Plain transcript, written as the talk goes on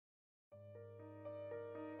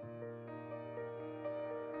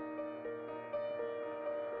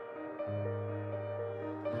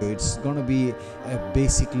It's going to be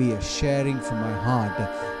basically a sharing from my heart,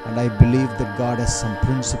 and I believe that God has some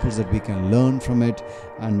principles that we can learn from it,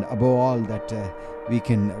 and above all that we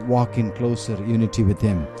can walk in closer unity with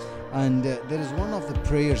Him. And there is one of the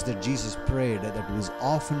prayers that Jesus prayed that was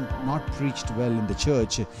often not preached well in the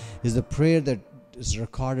church, is the prayer that is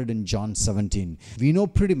recorded in John 17. We know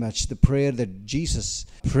pretty much the prayer that Jesus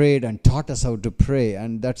prayed and taught us how to pray,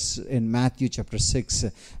 and that's in Matthew chapter 6.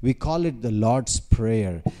 We call it the Lord's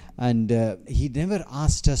Prayer, and He never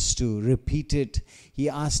asked us to repeat it. He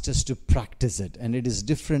asked us to practice it, and it is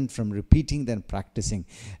different from repeating than practicing.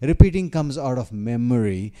 Repeating comes out of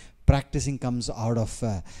memory. Practicing comes out of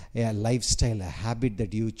a lifestyle, a habit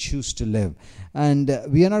that you choose to live. And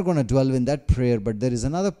we are not going to dwell in that prayer, but there is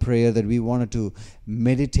another prayer that we wanted to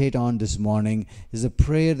meditate on this morning. Is a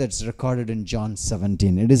prayer that's recorded in John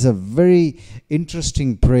 17. It is a very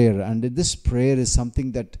interesting prayer, and this prayer is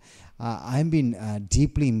something that I've been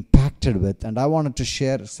deeply impacted with, and I wanted to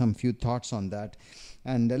share some few thoughts on that.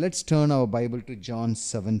 And let's turn our Bible to John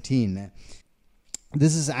 17.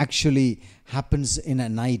 This is actually happens in a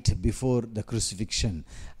night before the crucifixion,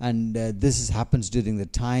 and this happens during the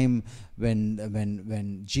time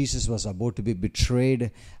when Jesus was about to be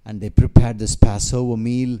betrayed, and they prepared this Passover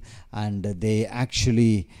meal, and they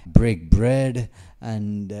actually break bread,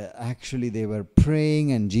 and actually they were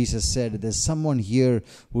praying, and Jesus said, "There's someone here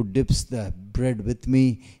who dips the bread with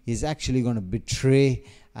me. He's actually going to betray."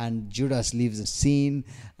 And Judas leaves the scene,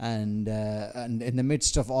 and in the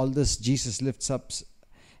midst of all this, Jesus lifts up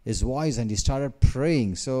his voice and he started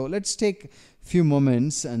praying. So let's take a few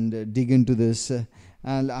moments and dig into this.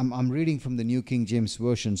 And I'm reading from the New King James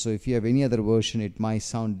Version, so if you have any other version, it might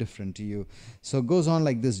sound different to you. So it goes on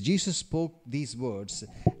like this. Jesus spoke these words,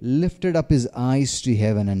 lifted up his eyes to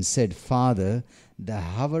heaven and said, "Father, the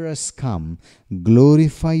hour has come.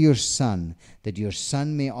 Glorify your Son, that your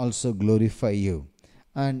Son may also glorify you."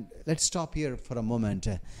 And let's stop here for a moment.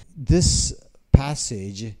 This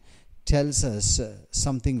passage tells us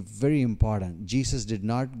something very important. Jesus did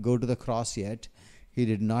not go to the cross yet. He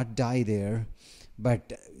did not die there.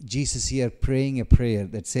 But Jesus here praying a prayer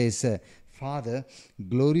that says, "Father,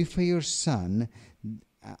 glorify your Son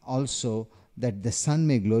also, that the Son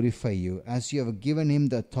may glorify you, as you have given him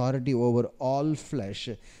the authority over all flesh,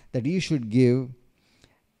 that he should give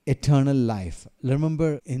eternal life."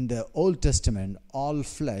 Remember, in the Old Testament, all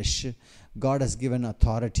flesh, God has given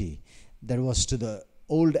authority. That was to the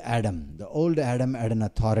old Adam. The old Adam had an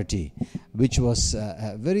authority, which was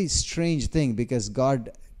a very strange thing, because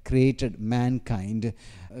God created mankind.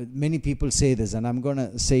 Many people say this, and I'm going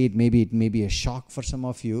to say it may be a shock for some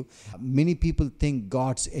of you. Many people think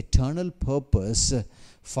God's eternal purpose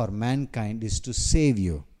for mankind is to save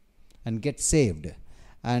you and get saved.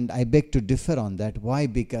 And I beg to differ on that. Why?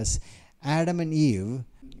 Because Adam and Eve,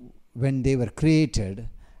 when they were created,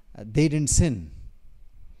 they didn't sin.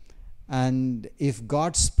 And if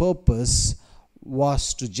God's purpose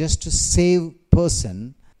was to save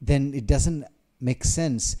person, then it doesn't make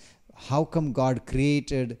sense. How come God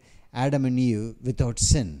created Adam and Eve without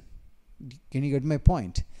sin? Can you get my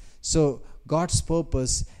point? So God's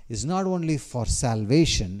purpose is not only for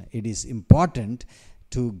salvation. It is important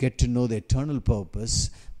to get to know the eternal purpose,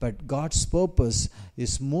 but God's purpose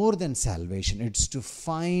is more than salvation. It's to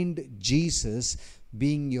find Jesus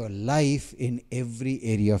being your life in every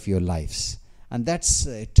area of your lives, and that's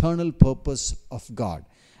the eternal purpose of God.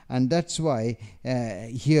 And that's why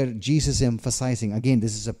here Jesus emphasizing, again,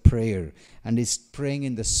 this is a prayer, and he's praying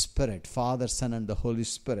in the Spirit, Father, Son, and the Holy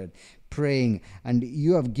Spirit, praying, and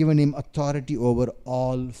you have given him authority over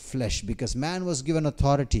all flesh, because man was given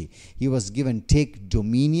authority. He was given, take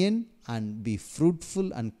dominion and be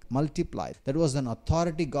fruitful and multiply. That was an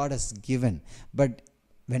authority God has given. But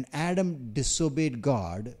when Adam disobeyed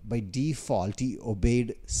God, by default he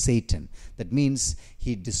obeyed Satan. That means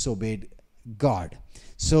he disobeyed God.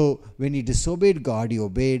 So when he disobeyed God, he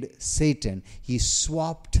obeyed Satan. He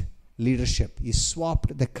swapped leadership. He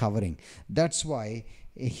swapped the covering. That's why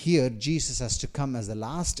here Jesus has to come as the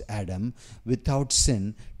last Adam without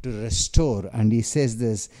sin to restore. And he says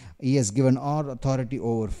this, he has given all authority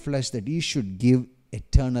over flesh, that he should give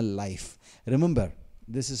eternal life. Remember,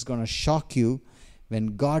 this is going to shock you.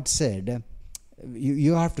 When God said,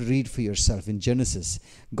 you have to read for yourself in Genesis.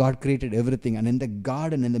 God created everything, and in the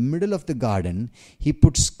garden, in the middle of the garden, he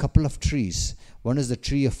puts a couple of trees. One is the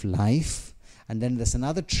tree of life, and then there's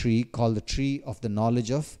another tree called the tree of the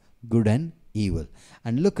knowledge of good and evil.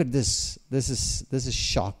 And look at this. This is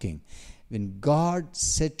shocking. When God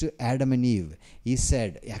said to Adam and Eve, he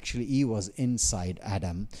said, actually Eve was inside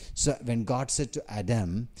Adam. So when God said to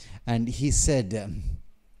Adam, and he said,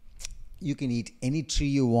 You can eat any tree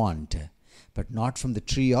you want, but not from the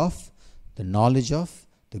tree of the knowledge of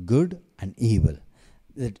the good and evil.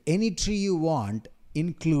 That any tree you want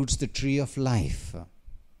includes the tree of life.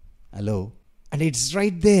 Hello? And it's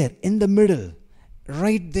right there in the middle.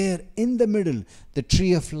 Right there in the middle, the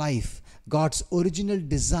tree of life. God's original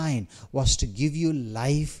design was to give you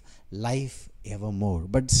life, life evermore.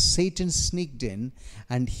 But Satan sneaked in,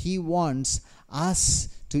 and he wants us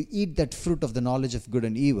to eat that fruit of the knowledge of good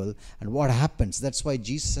and evil. And what happens? That's why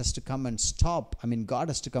Jesus has to come and stop. God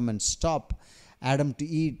has to come and stop Adam to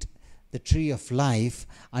eat the tree of life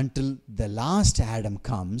until the last Adam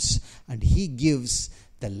comes and he gives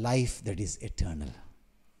the life that is eternal.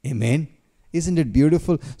 Amen. Isn't it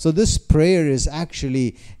beautiful? So this prayer is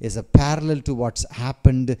a parallel to what's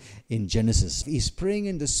happened in Genesis. He's praying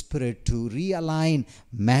in the Spirit to realign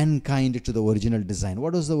mankind to the original design.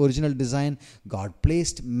 What was the original design? God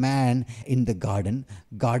placed man in the garden.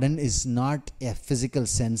 Garden is not a physical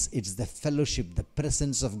sense. It's the fellowship, the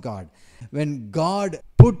presence of God. When God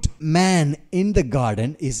put man in the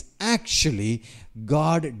garden, is actually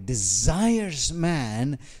God desires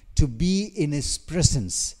man to be in his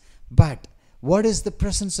presence. But what is the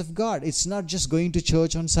presence of God? It's not just going to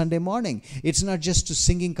church on Sunday morning. It's not just to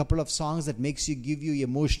singing a couple of songs that give you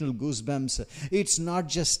emotional goosebumps. It's not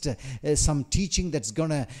just some teaching that's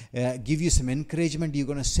going to give you some encouragement. You're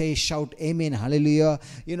going to shout, amen, hallelujah.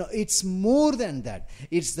 It's more than that.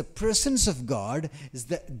 It's the presence of God. Is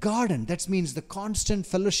the garden. That means the constant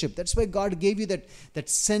fellowship. That's why God gave you that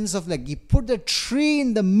sense of He put the tree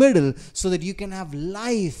in the middle so that you can have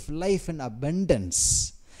life in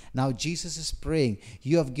abundance. Now Jesus is praying,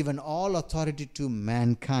 you have given all authority to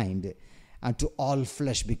mankind and to all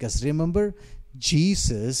flesh. Because remember,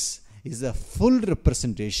 Jesus is a full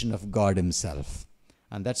representation of God himself.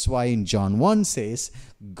 And that's why in John 1 says,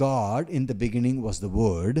 God in the beginning was the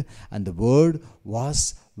Word, and the Word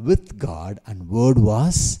was with God, and Word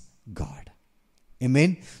was God.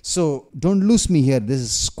 Amen. So don't lose me here. This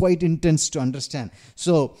is quite intense to understand.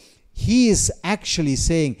 So he is actually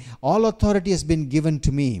saying, all authority has been given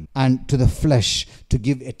to me and to the flesh to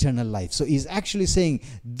give eternal life. So he's actually saying,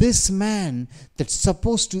 this man that's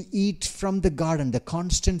supposed to eat from the garden, the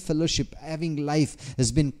constant fellowship, having life,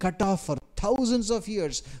 has been cut off for thousands of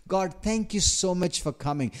years. God, thank you so much for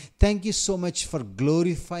coming. Thank you so much for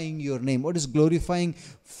glorifying your name. What is glorifying?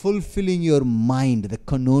 Fulfilling your mind, the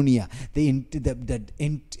koinonia,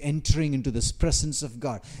 entering into this presence of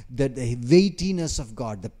God, the weightiness of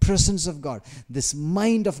God, the presence of God, this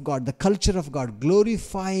mind of God, the culture of God,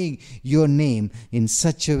 glorifying your name in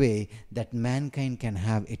such a way that mankind can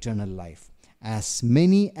have eternal life. As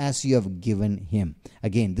many as you have given him.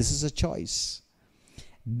 Again, this is a choice.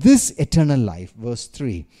 This eternal life, verse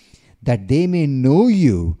 3, that they may know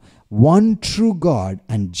you, one true God,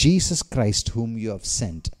 and Jesus Christ whom you have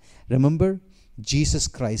sent. Remember, Jesus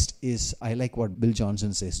Christ is, I like what Bill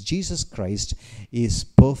Johnson says, Jesus Christ is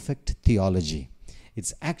perfect theology.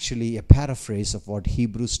 It's actually a paraphrase of what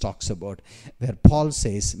Hebrews talks about, where Paul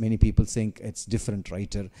says, many people think it's different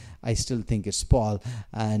writer. I still think it's Paul,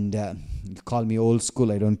 and call me old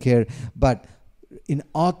school, I don't care. But in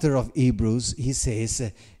author of Hebrews, he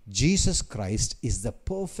says, Jesus Christ is the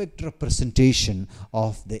perfect representation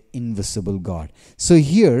of the invisible God. So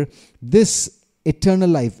here, this eternal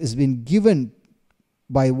life has been given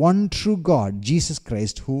by one true God, Jesus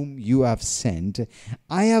Christ, whom you have sent.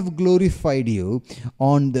 I have glorified you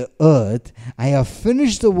on the earth. I have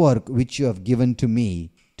finished the work which you have given to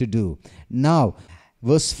me to do. Now,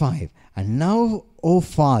 verse 5, and now, O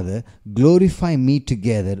Father, glorify me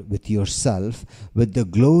together with yourself, with the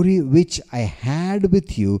glory which I had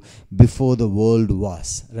with you before the world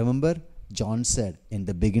was. Remember, John said, in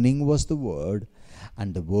the beginning was the Word,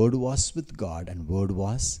 and the Word was with God, and Word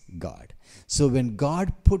was God. So when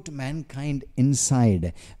God put mankind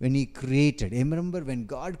inside, when he created, remember when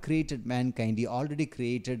God created mankind, he already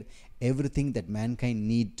created everything that mankind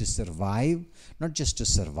need to survive, not just to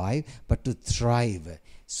survive, but to thrive.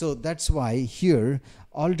 So that's why here,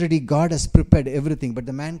 already God has prepared everything, but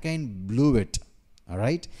the mankind blew it. All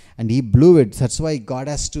right? And he blew it. That's why God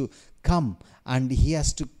has to come, and he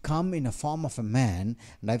has to come in a form of a man.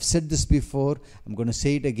 And I've said this before, I'm going to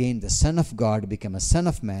say it again. The Son of God became a son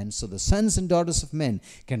of man, so the sons and daughters of men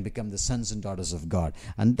can become the sons and daughters of God.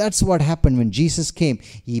 And that's what happened when Jesus came.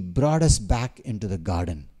 He brought us back into the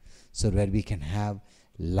garden, so where we can have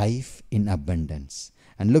life in abundance.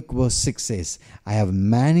 And look, verse 6 says, I have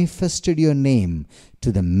manifested your name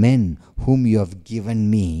to the men whom you have given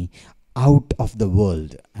me out of the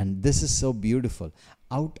world. And this is so beautiful.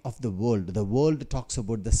 out of the world. The world talks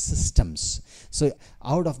about the systems. So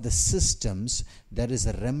out of the systems, there is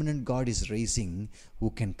a remnant God is raising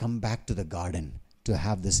who can come back to the garden to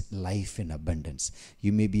have this life in abundance.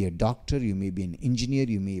 You may be a doctor, you may be an engineer,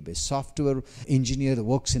 you may be a software engineer that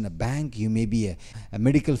works in a bank, you may be a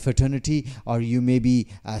medical fraternity, or you may be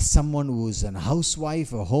someone who's a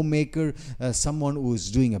housewife, a homemaker, someone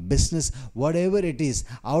who's doing a business. Whatever it is,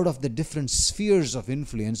 out of the different spheres of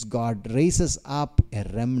influence, God raises up a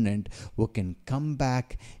remnant who can come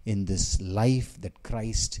back in this life that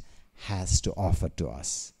Christ has to offer to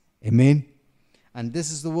us. Amen. And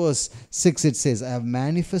this is the verse 6. It says, I have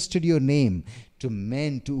manifested your name to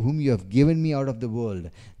men to whom you have given me out of the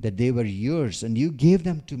world, that they were yours, and you gave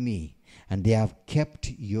them to me, and they have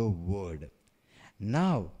kept your word.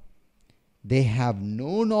 Now they have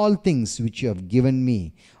known all things which you have given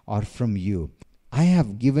me are from you. I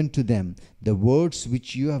have given to them the words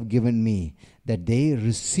which you have given me, that they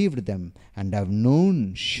received them, and have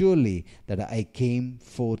known surely that I came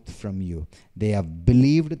forth from you. They have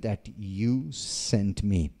believed that you sent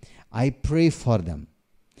me. I pray for them.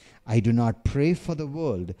 I do not pray for the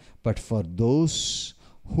world, but for those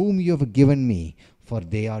whom you have given me, for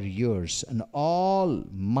they are yours, and all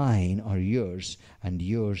mine are yours, and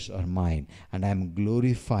yours are mine, and I am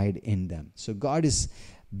glorified in them. So God is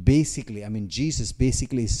basically, Jesus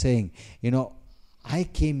basically is saying, I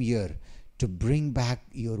came here to bring back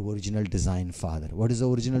your original design, Father. What is the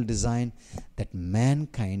original design? That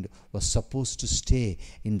mankind was supposed to stay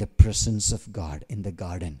in the presence of God in the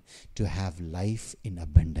garden to have life in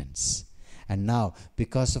abundance. And now,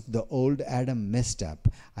 because of the old Adam messed up,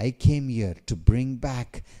 I came here to bring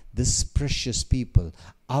back this precious people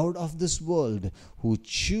out of this world who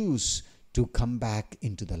choose to come back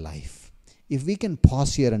into the life. If we can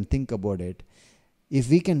pause here and think about it, if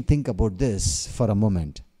we can think about this for a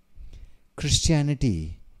moment,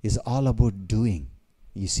 Christianity is all about doing.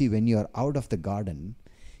 You see, when you are out of the garden,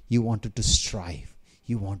 you wanted to strive.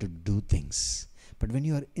 You want to do things. But when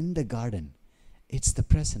you are in the garden, it's the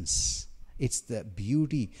presence. It's the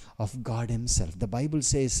beauty of God himself. The Bible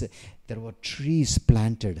says there were trees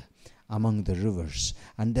planted among the rivers,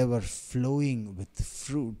 and they were flowing with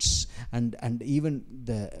fruits, and even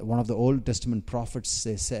one of the Old Testament prophets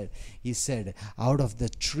said, out of the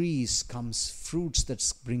trees comes fruits that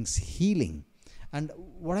brings healing. And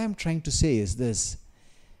what I'm trying to say is this: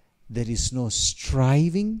 there is no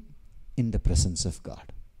striving in the presence of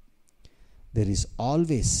God. There is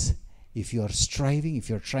always, if you are striving, if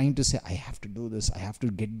you're trying to say, I have to do this, I have to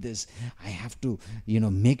get this, I have to,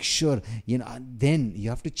 make sure, then you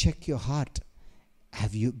have to check your heart.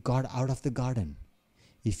 Have you got out of the garden?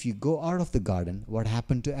 If you go out of the garden, what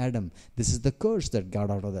happened to Adam? This is the curse that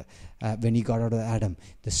got out of when he got out of Adam.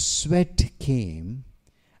 The sweat came,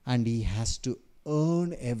 and he has to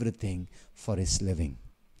earn everything for his living.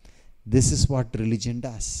 This is what religion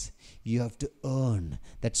does. You have to earn.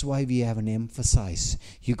 That's why we have an emphasis.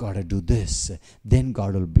 You got to do this, then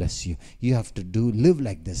God will bless you. You have to live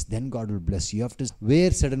like this, then God will bless you. You have to wear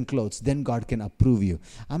certain clothes, then God can approve you.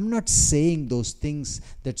 I'm not saying those things,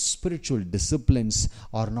 that spiritual disciplines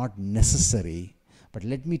are not necessary. But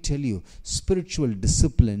let me tell you, spiritual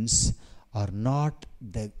disciplines are not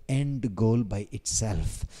the end goal by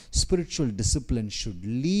itself. Spiritual discipline should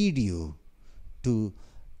lead you to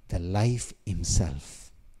the life himself.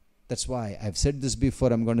 That's why I've said this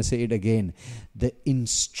before, I'm going to say it again. The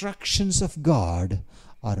instructions of God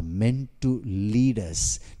are meant to lead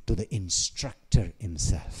us to the instructor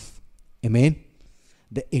himself. Amen?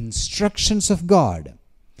 The instructions of God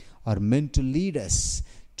are meant to lead us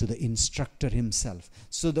to the instructor himself.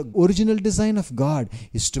 So the original design of God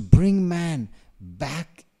is to bring man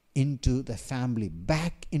back into the family,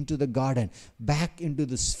 back into the garden, back into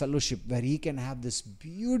this fellowship where he can have this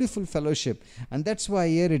beautiful fellowship. And that's why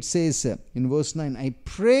here it says in verse 9, I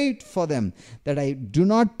prayed for them, that I do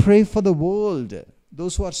not pray for the world.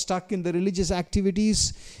 Those who are stuck in the religious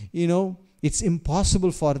activities, it's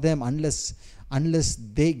impossible for them unless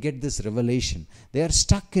they get this revelation. They are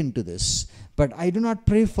stuck into this. But I do not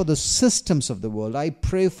pray for the systems of the world. I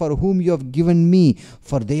pray for whom you have given me,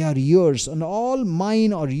 for they are yours, and all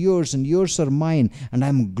mine are yours, and yours are mine, and I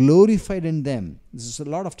am glorified in them. This is a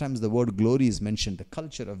lot of times the word glory is mentioned, the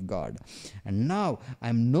culture of God. And now I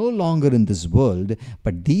am no longer in this world,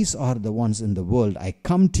 but these are the ones in the world. I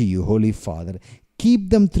come to you, Holy Father.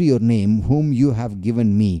 Keep them through your name, whom you have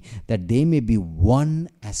given me, that they may be one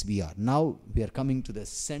as we are. Now we are coming to the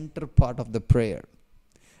center part of the prayer.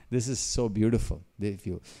 This is so beautiful. This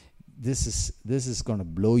is going to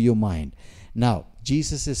blow your mind. Now,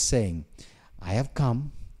 Jesus is saying, I have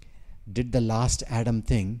come, did the last Adam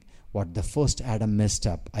thing, what the first Adam messed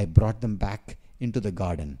up, I brought them back into the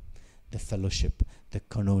garden. The fellowship, the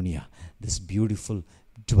koinonia, this beautiful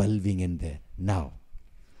dwelling in there. Now,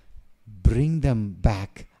 bring them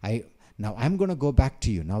back. Now I'm going to go back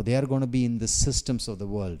to you. Now they are going to be in the systems of the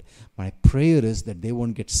world. My prayer is that they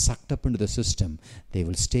won't get sucked up into the system. They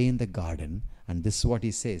will stay in the garden. And this is what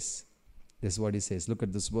he says. This is what he says. Look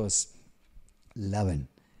at this verse 11.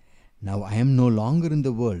 Now I am no longer in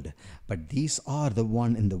the world, but these are the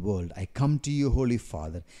one in the world. I come to you, Holy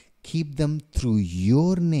Father. Keep them through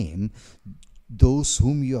your name, those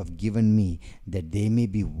whom you have given me, that they may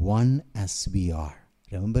be one as we are.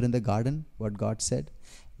 Remember in the garden what God said?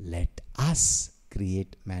 Let us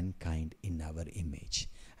create mankind in our image.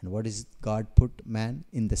 And what is God put man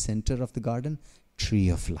in the center of the garden? Tree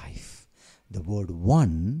of life. The word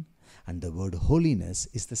one and the word holiness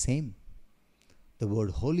is the same. The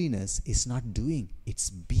word holiness is not doing,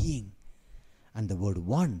 it's being. And the word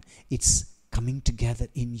one, it's coming together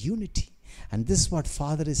in unity. And this is what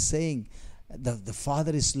Father is saying. The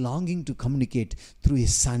Father is longing to communicate through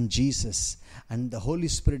His Son Jesus. And the Holy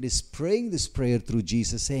Spirit is praying this prayer through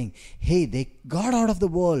Jesus, saying, hey, they got out of the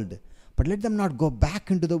world, but let them not go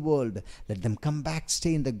back into the world. Let them come back,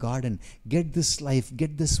 stay in the garden, get this life,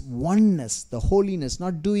 get this oneness, the holiness,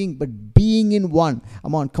 not doing, but being in one.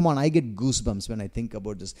 Come on, I get goosebumps when I think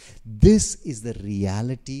about this. This is the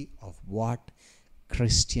reality of what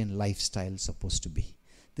Christian lifestyle is supposed to be.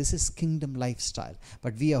 This is kingdom lifestyle.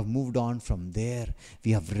 But we have moved on from there.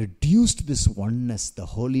 We have reduced this oneness, the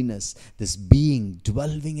holiness, this being,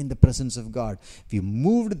 dwelling in the presence of God. We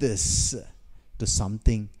moved this to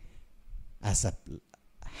something as a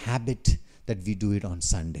habit that we do it on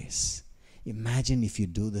Sundays. Imagine if you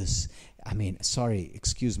do this.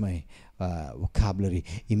 Excuse my vocabulary.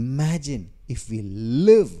 Imagine if we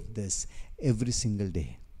live this every single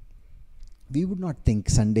day. We would not think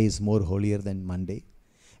Sunday is more holier than Monday.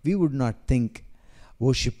 We would not think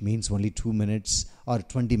worship means only 2 minutes or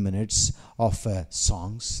 20 minutes of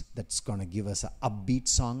songs that's going to give us an upbeat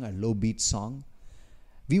song, a low beat song.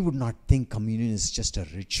 We would not think communion is just a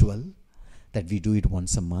ritual that we do it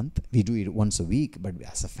once a month. We do it once a week, but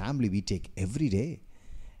as a family we take every day.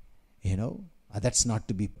 That's not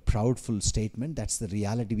to be proudful statement. That's the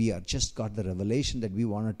reality. We have just got the revelation that we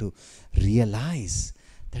wanted to realize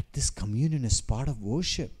that this communion is part of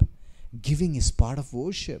worship. Giving is part of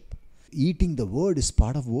worship. Eating the word is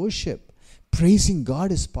part of worship. Praising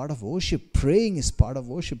God is part of worship. Praying is part of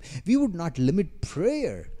worship. We would not limit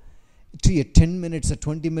prayer to a 10 minutes or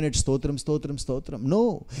 20 minutes, stotram.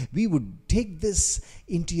 No, we would take this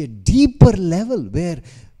into a deeper level where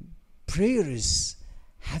prayer is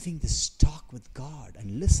having this talk with God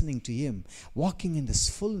and listening to Him, walking in this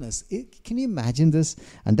fullness. Can you imagine this?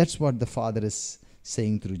 And that's what the Father is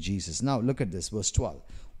saying through Jesus. Now look at this, verse 12.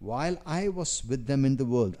 While I was with them in the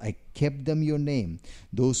world, I kept them your name.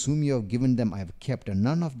 Those whom you have given them I have kept, and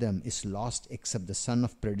none of them is lost except the son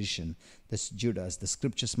of perdition, this Judas. The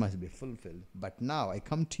scriptures must be fulfilled. But now I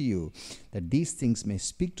come to you, that these things may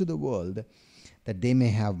speak to the world, that they may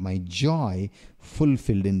have my joy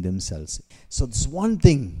fulfilled in themselves. So this one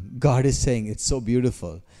thing God is saying, it's so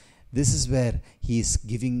beautiful. This is where He is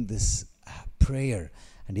giving this prayer,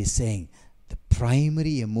 and He's saying the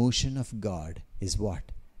primary emotion of God is what?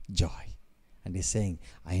 Joy. And He's saying,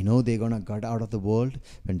 I know they're going to get out of the world.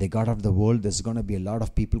 When they got out of the world, there's going to be a lot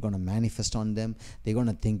of people going to manifest on them. They're going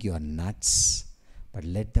to think you are nuts. But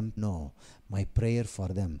let them know my prayer for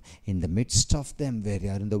them. In the midst of them, where they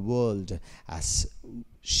are in the world, as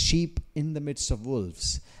sheep in the midst of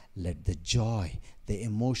wolves, let the joy, the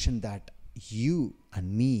emotion that you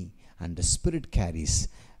and me and the Spirit carries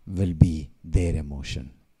will be their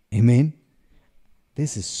emotion. Amen?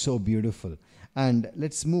 This is so beautiful. And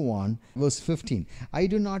let's move on. Verse 15. I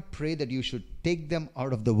do not pray that you should take them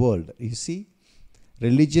out of the world. You see,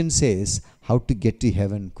 religion says how to get to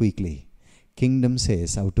heaven quickly. Kingdom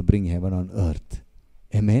says how to bring heaven on earth.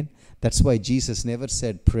 Amen. That's why Jesus never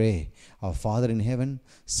said, pray, our Father in heaven,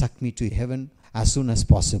 suck me to heaven as soon as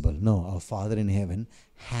possible. No, our Father in heaven,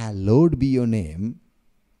 hallowed be your name.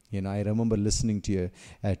 I remember listening to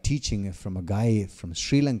a teaching from a guy from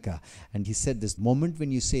Sri Lanka, and he said this moment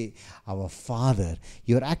when you say our Father,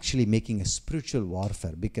 you're actually making a spiritual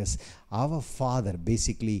warfare, because our Father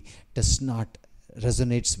basically does not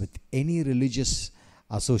resonates with any religious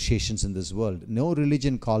associations in this world. No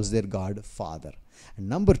religion calls their God Father. And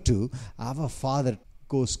number two, our Father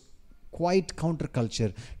goes quite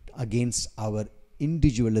counterculture against our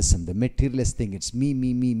individualism, the materialist thing. It's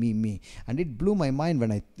me. And it blew my mind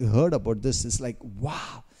when I heard about this. It's like,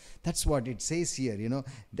 wow, That's what it says here.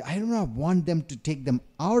 I do not want them to take them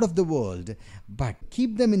out of the world, but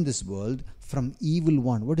keep them in this world from evil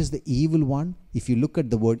one. What is the evil one? If you look at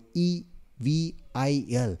the word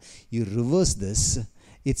E-V-I-L, you reverse this,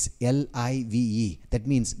 it's L-I-V-E. That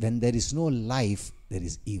means when there is no life, there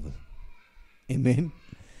is evil. Amen.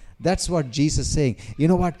 That's what Jesus is saying. You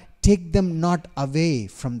know what? Take them not away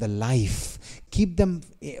from the life. Keep them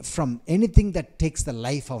from anything that takes the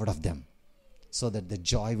life out of them, so that the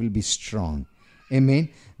joy will be strong. Amen.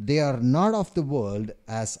 They are not of the world,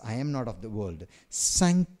 as I am not of the world.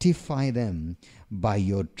 Sanctify them by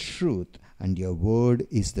your truth, and your word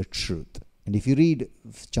is the truth. And if you read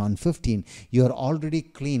John 15, you are already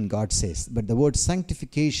clean, God says. But the word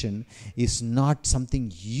sanctification is not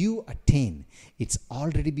something you attain. It's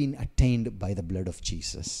already been attained by the blood of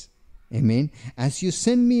Jesus. Amen. As you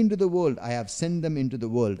send me into the world, I have sent them into the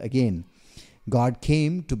world. Again, God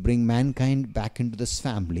came to bring mankind back into this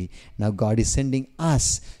family. Now God is sending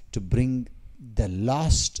us to bring the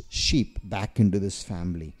lost sheep back into this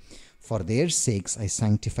family. For their sakes I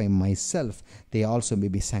sanctify myself, they also may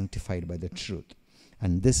be sanctified by the truth.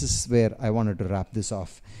 And this is where I wanted to wrap this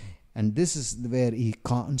off. And this is where he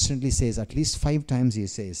constantly says, at least 5 times he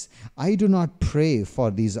says, I do not pray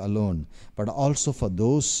for these alone, but also for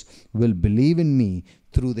those who will believe in me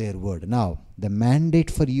through their word. Now, the mandate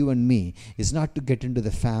for you and me is not to get into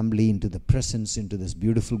the family, into the presence, into this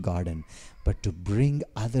beautiful garden, but to bring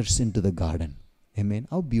others into the garden. Amen.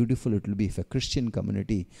 How beautiful it will be if a Christian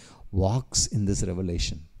community walks in this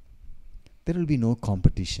revelation. There will be no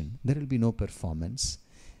competition. There will be no performance.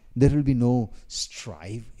 There will be no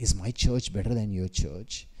strive. Is my church better than your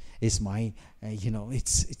church? Is my,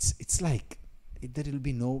 it's like there will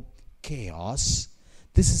be no chaos.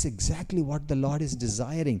 This is exactly what the Lord is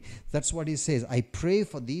desiring. That's what he says. I pray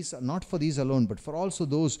for these, not for these alone, but for also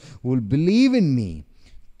those who will believe in me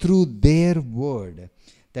through their word,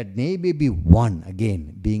 that they may be one,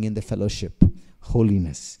 again, being in the fellowship,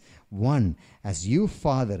 holiness. One, as you,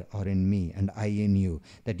 Father, are in me and I in you,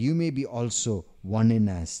 that you may be also one in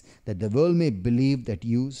us, that the world may believe that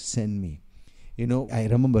you send me. I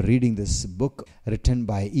remember reading this book written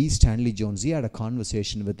by E. Stanley Jones. He had a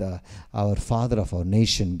conversation with our father of our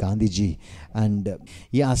nation, Gandhiji, and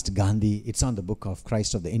he asked Gandhi, it's on the book of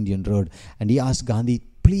Christ of the Indian Road, and he asked Gandhi,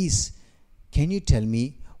 please, can you tell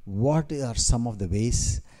me what are some of the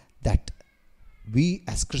ways that we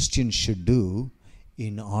as Christians should do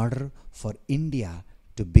in order for India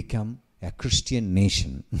to become a Christian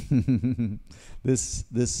nation?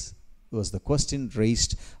 This was the question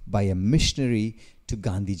raised by a missionary to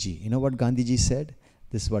Gandhiji. You know what Gandhiji said?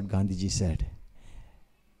 This is what Gandhiji said.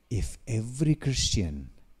 If every Christian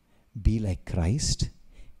be like Christ,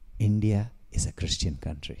 India is a Christian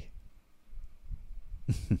country.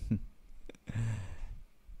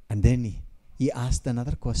 And then he asked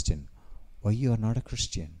another question. Why you are not a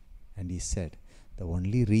Christian? And he said, the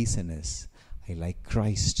only reason is I like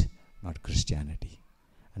Christ, not Christianity.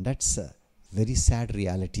 And that's a very sad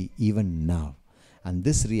reality even now. And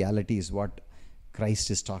this reality is what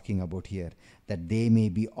Christ is talking about here. That they may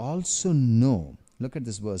be also know. Look at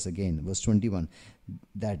this verse again, verse 21.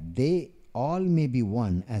 That they all may be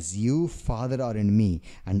one, as you, Father, are in me,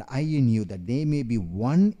 and I in you, that they may be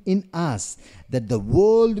one in us, that the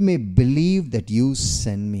world may believe that you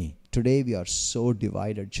send me. Today we are so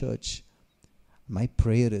divided, church. My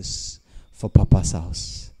prayer is for Papa's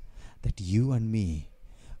house, that you and me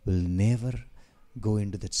will never go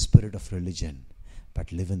into that spirit of religion,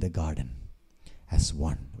 but live in the garden as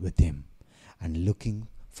one with him, and looking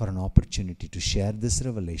for an opportunity to share this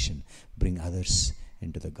revelation, bring others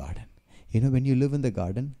into the garden. When you live in the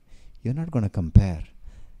garden, you're not going to compare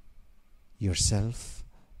yourself.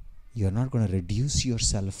 You're not going to reduce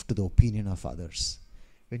yourself to the opinion of others.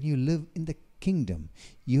 When you live in the kingdom,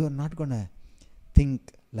 you are not going to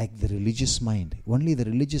think like the religious mind. Only the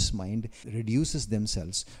religious mind reduces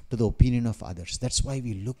themselves to the opinion of others. That's why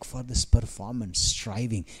we look for this performance,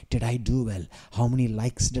 striving. Did I do well? How many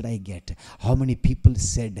likes did I get? How many people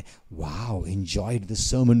said, wow, enjoyed the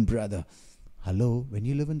sermon, brother? Hello, when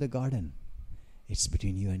you live in the garden, it's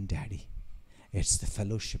between you and Daddy. It's the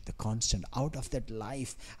fellowship, the constant, out of that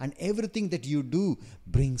life. And everything that you do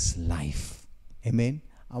brings life. Amen.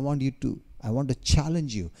 I want to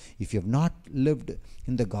challenge you. If you have not lived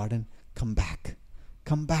in the garden, come back.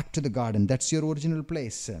 Come back to the garden. That's your original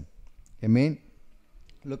place. Amen.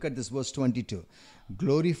 Look at this verse 22.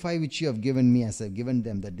 Glorify which you have given me as I have given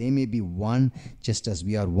them, that they may be one just as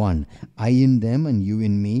we are one. I in them and you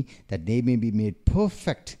in me, that they may be made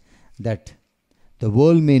perfect, that the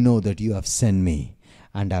world may know that you have sent me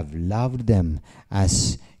and I've loved them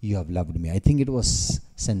as you have loved me. I think it was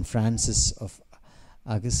St. Francis of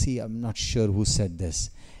Assisi, I'm not sure who said this.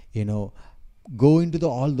 Go into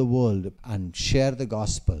all the world and share the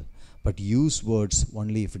gospel, but use words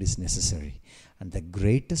only if it is necessary. And the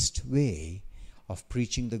greatest way of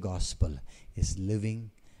preaching the gospel is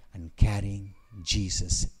living and carrying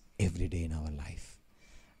Jesus every day in our life.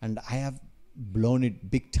 And I have blown it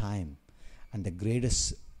big time. And the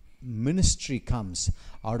greatest ministry comes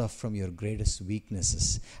out of from your greatest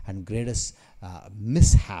weaknesses and greatest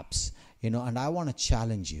mishaps. And I want to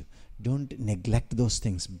challenge you. Don't neglect those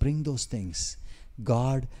things. Bring those things.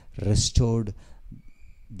 God restored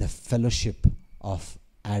the fellowship of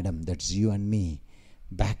Adam, that's you and me,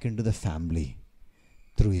 back into the family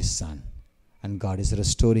through his son. And God is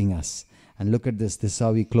restoring us. And look at this. This is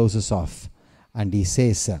how he closes off. And he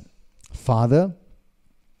says, Father,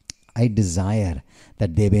 I desire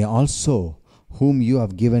that they may also, whom you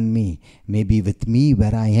have given me, may be with me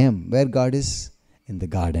where I am. Where God is? In the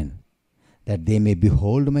garden. That they may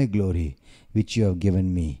behold my glory, which you have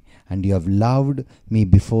given me. And you have loved me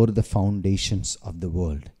before the foundations of the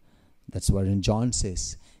world. That's what in John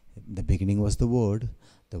says. In the beginning was the Word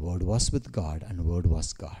was with God, and the Word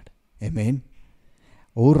was God. Amen.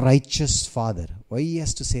 O righteous Father. Why he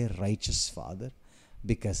has to say righteous Father?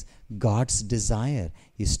 Because God's desire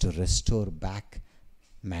is to restore back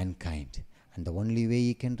mankind. And the only way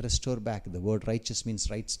he can restore back, the word righteous means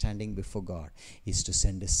right standing before God, is to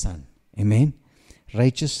send his Son. Amen.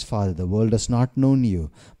 Righteous Father, the world has not known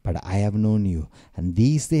you, but I have known you. And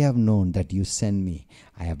these they have known that you send me.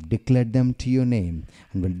 I have declared them to your name,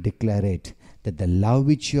 and will declare it, that the love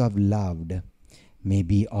which you have loved may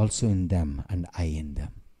be also in them, and I in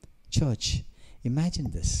them. Church,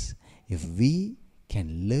 imagine this. If we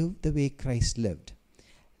can live the way Christ lived,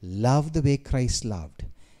 love the way Christ loved,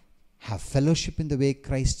 have fellowship in the way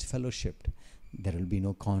Christ fellowshipped, there will be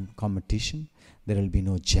no competition, there will be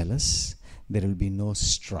no jealous, there will be no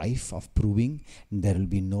strife of proving, there will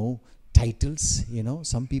be no titles.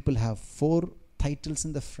 Some people have 4 titles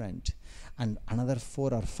in the front and another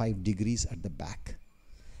 4 or 5 degrees at the back.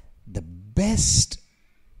 The best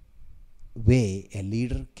way a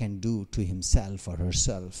leader can do to himself or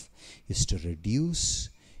herself is to reduce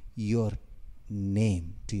your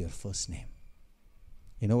name to your first name.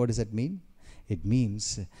 What does that mean? It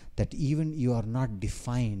means that even you are not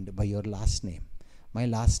defined by your last name. My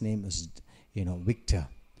last name is, Victor.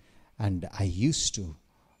 And I used to,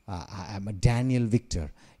 I'm a Daniel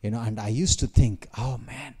Victor, and I used to think, oh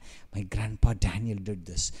man, my grandpa Daniel did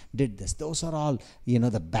this. Those are all,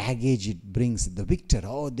 the baggage it brings. The Victor,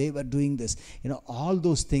 oh, they were doing this. All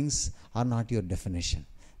those things are not your definition.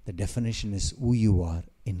 The definition is who you are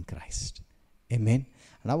in Christ. Amen.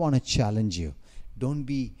 And I want to challenge you. Don't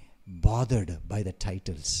be bothered by the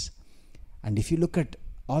titles. And if you look at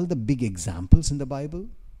all the big examples in the Bible,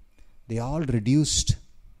 they all reduced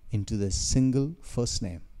into the single first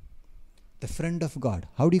name. The friend of God.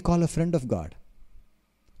 How do you call a friend of God?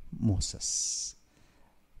 Moses.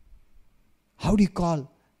 How do you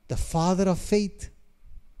call the father of faith?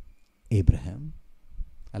 Abraham.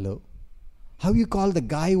 Hello? How do you call the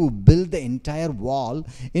guy who built the entire wall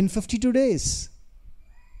in 52 days?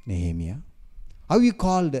 Nehemiah. How you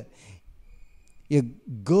called a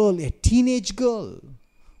girl, a teenage girl,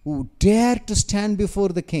 who dared to stand before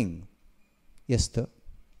the king? Esther.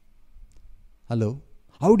 Hello?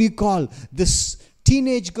 How do you call this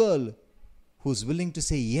teenage girl who's willing to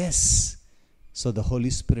say yes so the Holy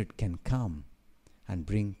Spirit can come and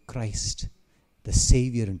bring Christ, the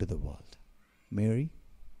Savior, into the world? Mary.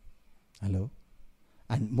 Hello?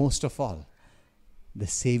 And most of all, the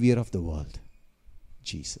Savior of the world,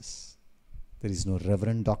 Jesus. There is no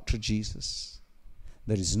Reverend Dr. Jesus.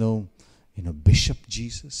 There is no, Bishop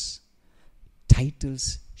Jesus.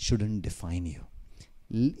 Titles shouldn't define you.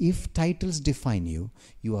 If titles define you,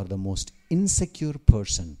 you are the most insecure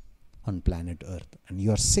person on planet Earth. And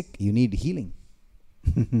you are sick. You need healing.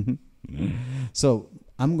 So,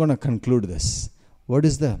 I'm going to conclude this. What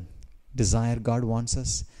is the desire God wants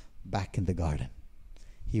us? Back in the garden.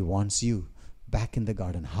 He wants you back in the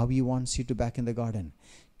garden. How he wants you to back in the garden?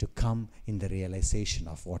 To come in the realization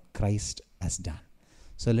of what Christ has done.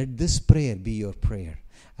 So let this prayer be your prayer.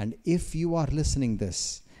 And if you are listening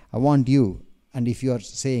this, I want you, and if you are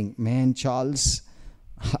saying, man, Charles,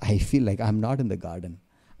 I feel like I'm not in the garden.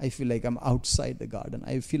 I feel like I'm outside the garden.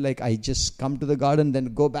 I feel like I just come to the garden,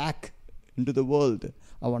 then go back into the world.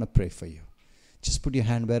 I want to pray for you. Just put your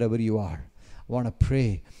hand wherever you are. I want to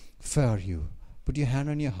pray for you. Put your hand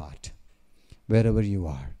on your heart, wherever you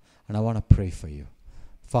are. And I want to pray for you.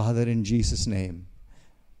 Father, in Jesus' name,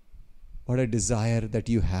 What a desire that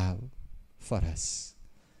you have for us,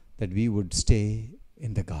 that we would stay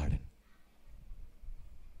in the garden.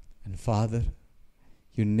 And Father,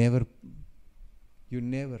 you never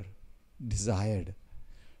desired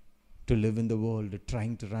to live in the world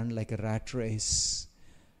trying to run like a rat race,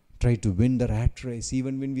 try to win the rat race.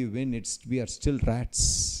 Even when we win, we are still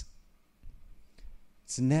rats.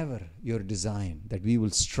 It's never your design that we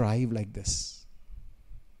will strive like this.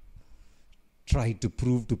 Try to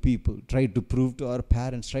prove to people, try to prove to our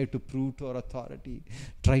parents, try to prove to our authority,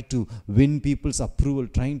 try to win people's approval,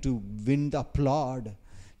 trying to win the applaud,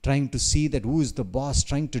 trying to see that who is the boss,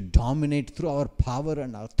 trying to dominate through our power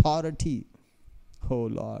and authority. Oh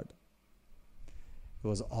Lord, it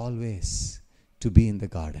was always to be in the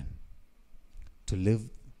garden, to live,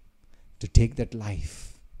 to take that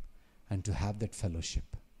life, and to have that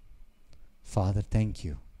fellowship. Father, thank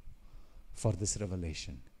you for this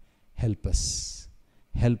revelation. Help us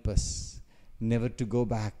never to go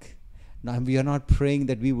back. Now, we are not praying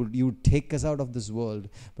that you would take us out of this world,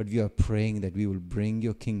 but we are praying that we will bring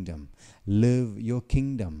your kingdom, live your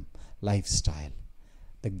kingdom lifestyle,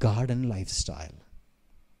 the garden lifestyle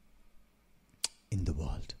in the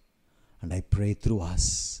world. And I pray through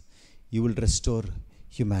us, you will restore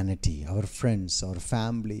humanity, our friends, our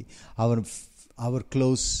family, our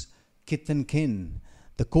close kith and kin,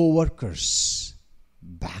 the co-workers,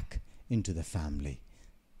 back into the family,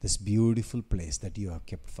 this beautiful place that you have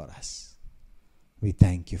kept for us. We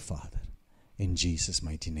thank you, Father, in Jesus'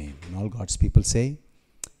 mighty name. And all God's people say,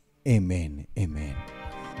 Amen, amen.